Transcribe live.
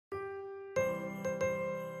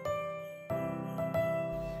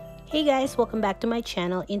Hey guys, welcome back to my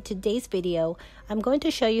channel. In today's video, I'm going to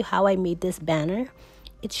show you how I made this banner.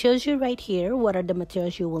 It shows you right here what are the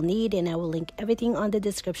materials you will need, and I will link everything on the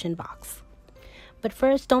description box. But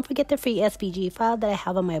first, don't forget the free SVG file that I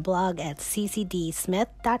have on my blog at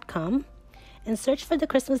ccdsmith.com, and search for the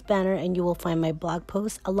Christmas banner and you will find my blog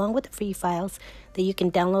post along with the free files that you can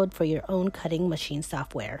download for your own cutting machine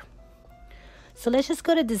software. So let's just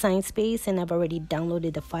go to Design Space, and I've already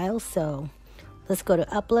downloaded the files, so let's go to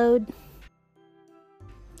Upload,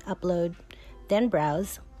 then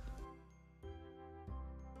Browse.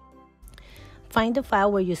 Find the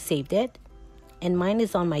file where you saved it, and mine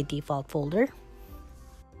is on my default folder.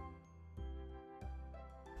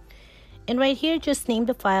 And right here, just name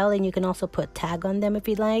the file, and you can also put tag on them if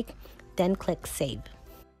you like, then click Save.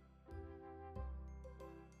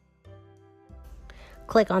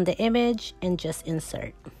 Click on the image and just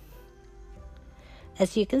insert.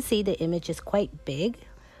 As you can see, the image is quite big,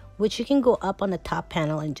 which you can go up on the top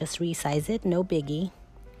panel and just resize it, no biggie.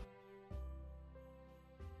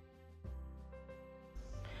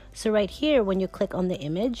 So right here, when you click on the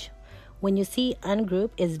image, when you see Ungroup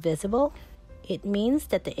is visible, it means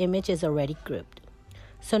that the image is already grouped.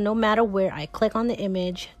 So no matter where I click on the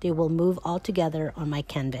image, they will move all together on my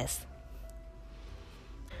canvas.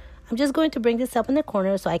 I'm just going to bring this up in the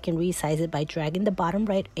corner so I can resize it by dragging the bottom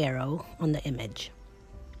right arrow on the image.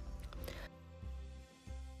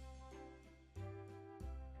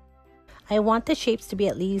 I want the shapes to be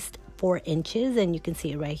at least 4 inches, and you can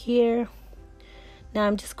see it right here. Now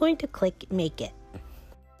I'm just going to click Make It.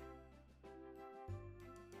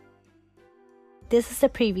 This is the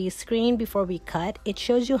preview screen before we cut. It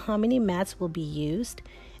shows you how many mats will be used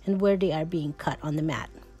and where they are being cut on the mat.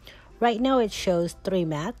 Right now it shows 3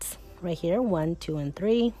 mats right here, 1, 2, and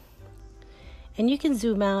 3. And you can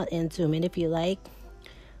zoom out and zoom in if you like.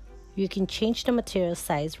 You can change the material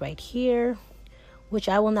size right here, which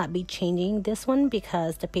I will not be changing this one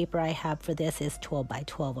because the paper I have for this is 12 by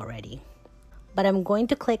 12 already. But I'm going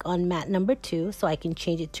to click on mat number 2 so I can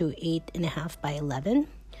change it to 8.5 by 11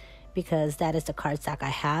 because that is the cardstock I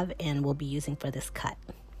have and will be using for this cut.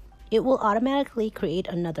 It will automatically create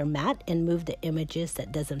another mat and move the images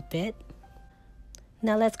that doesn't fit.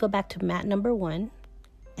 Now let's go back to mat number 1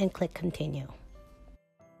 and click Continue.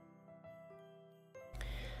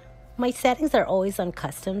 My settings are always on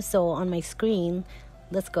custom, so on my screen,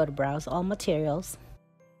 let's go to Browse All Materials,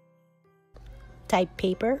 type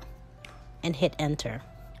Paper, and hit Enter.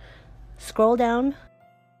 Scroll down,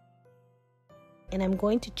 and I'm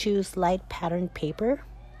going to choose Light Pattern Paper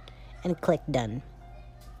and click Done.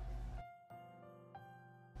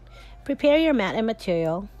 Prepare your mat and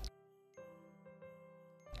material,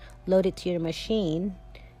 load it to your machine,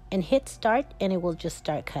 and hit Start, and it will just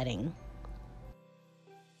start cutting.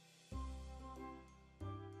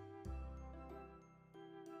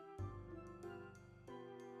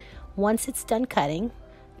 Once it's done cutting,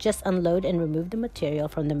 just unload and remove the material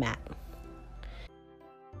from the mat.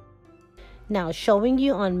 Now, showing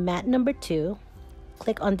you on mat number 2,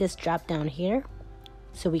 click on this drop down here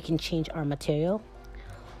so we can change our material.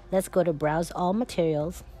 Let's go to Browse All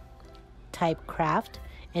Materials, type Craft,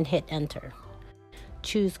 and hit Enter.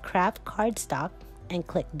 Choose Craft Cardstock and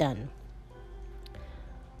click Done.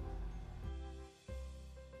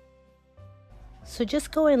 So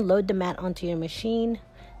just go and load the mat onto your machine,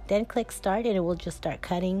 then click Start, and it will just start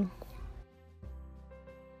cutting.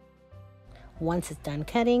 Once it's done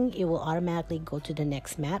cutting, it will automatically go to the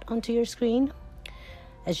next mat onto your screen.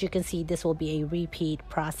 As you can see, this will be a repeat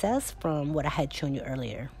process from what I had shown you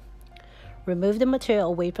earlier. Remove the material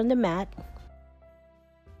away from the mat.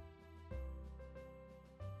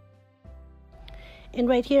 And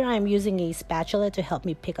right here, I'm using a spatula to help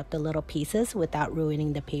me pick up the little pieces without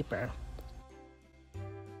ruining the paper.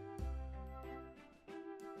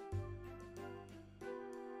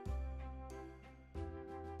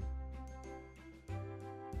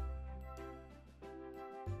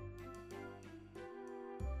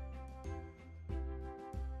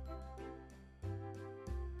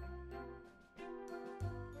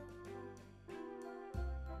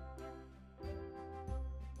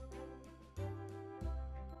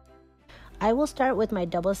 I will start with my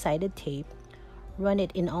double-sided tape, run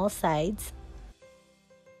it in all sides,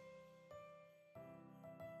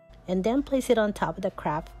 and then place it on top of the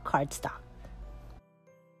craft cardstock.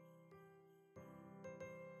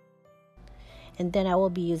 And then I will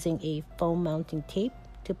be using a foam mounting tape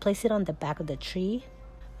to place it on the back of the tree.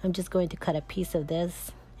 I'm just going to cut a piece of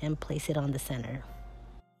this and place it on the center.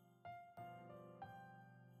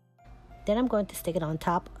 Then I'm going to stick it on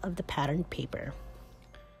top of the patterned paper.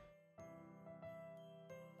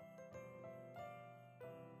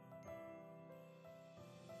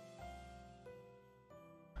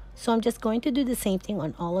 So I'm just going to do the same thing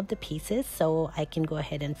on all of the pieces, so I can go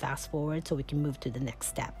ahead and fast forward so we can move to the next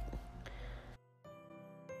step.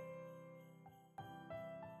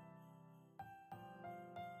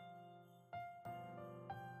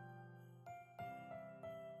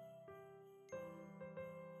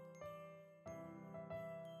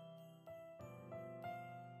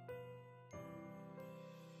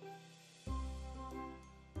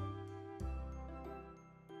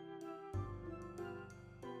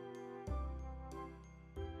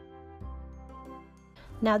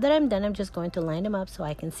 Now that I'm done, I'm just going to line them up so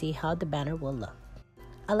I can see how the banner will look.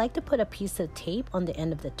 I like to put a piece of tape on the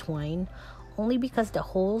end of the twine, only because the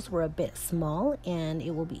holes were a bit small and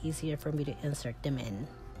it will be easier for me to insert them in.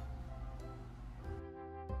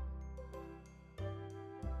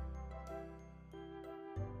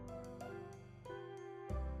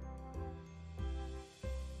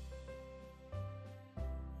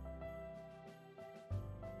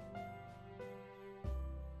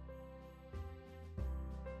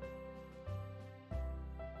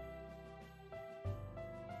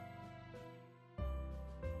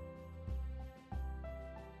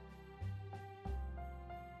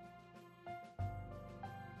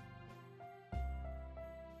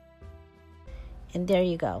 And there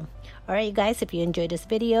you go. Alright you guys, if you enjoyed this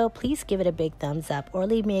video, please give it a big thumbs up or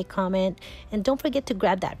leave me a comment. And don't forget to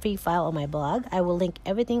grab that free file on my blog. I will link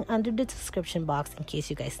everything under the description box in case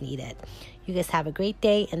you guys need it. You guys have a great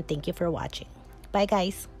day and thank you for watching. Bye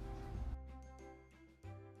guys.